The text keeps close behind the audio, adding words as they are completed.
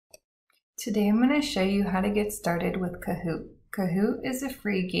Today I'm going to show you how to get started with Kahoot. Kahoot is a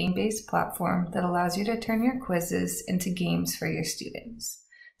free game-based platform that allows you to turn your quizzes into games for your students.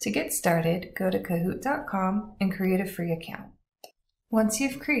 To get started, go to kahoot.com and create a free account. Once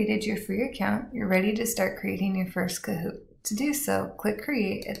you've created your free account, you're ready to start creating your first Kahoot. To do so, click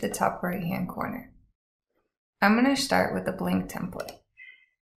Create at the top right-hand corner. I'm going to start with a blank template.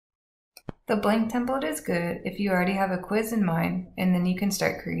 The blank template is good if you already have a quiz in mind, and then you can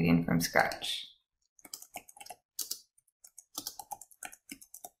start creating from scratch.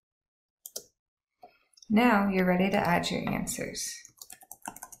 Now you're ready to add your answers.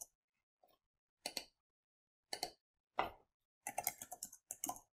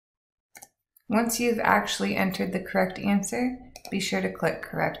 Once you've actually entered the correct answer, be sure to click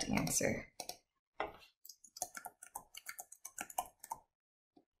Correct Answer.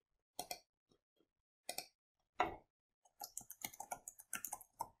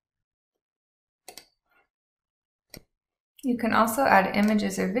 You can also add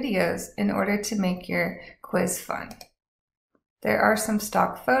images or videos in order to make your quiz fun. There are some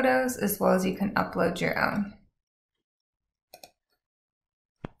stock photos as well as you can upload your own.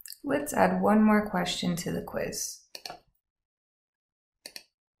 Let's add one more question to the quiz.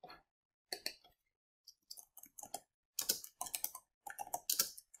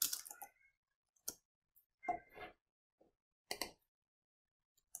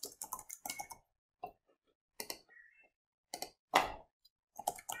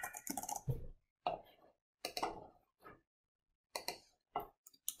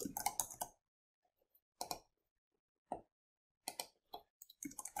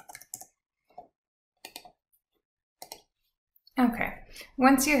 Okay,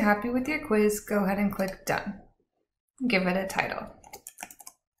 once you're happy with your quiz, go ahead and click Done. Give it a title.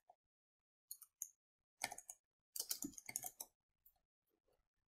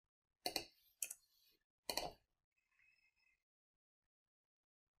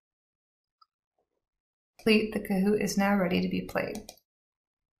 Complete. The Kahoot is now ready to be played.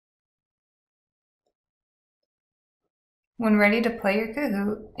 When ready to play your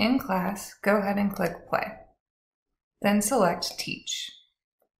Kahoot in class, go ahead and click Play. Then select Teach.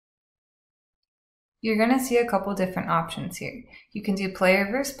 You're going to see a couple different options here. You can do player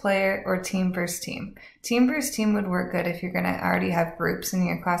versus player or team versus team. Team versus team would work good if you're going to already have groups in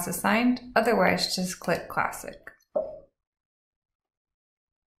your class assigned. Otherwise, just click Classic.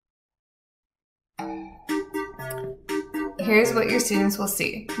 Here's what your students will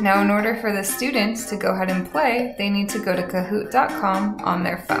see. Now, in order for the students to go ahead and play, they need to go to kahoot.com on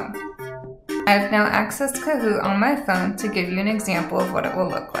their phone. I have now accessed Kahoot on my phone to give you an example of what it will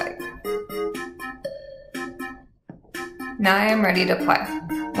look like. Now I am ready to play.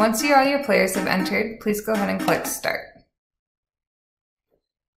 Once all your players have entered, please go ahead and click Start.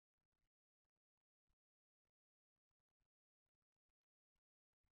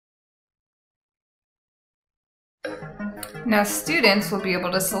 Now students will be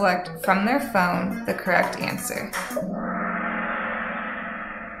able to select from their phone the correct answer.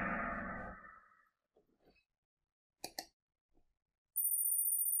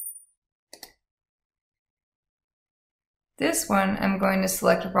 This one I'm going to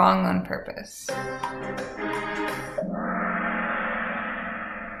select Wrong on purpose.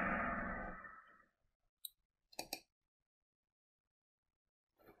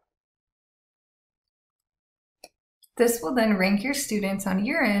 This will then rank your students on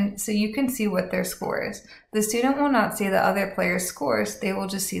your end so you can see what their score is. The student will not see the other player's scores, they will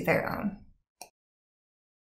just see their own.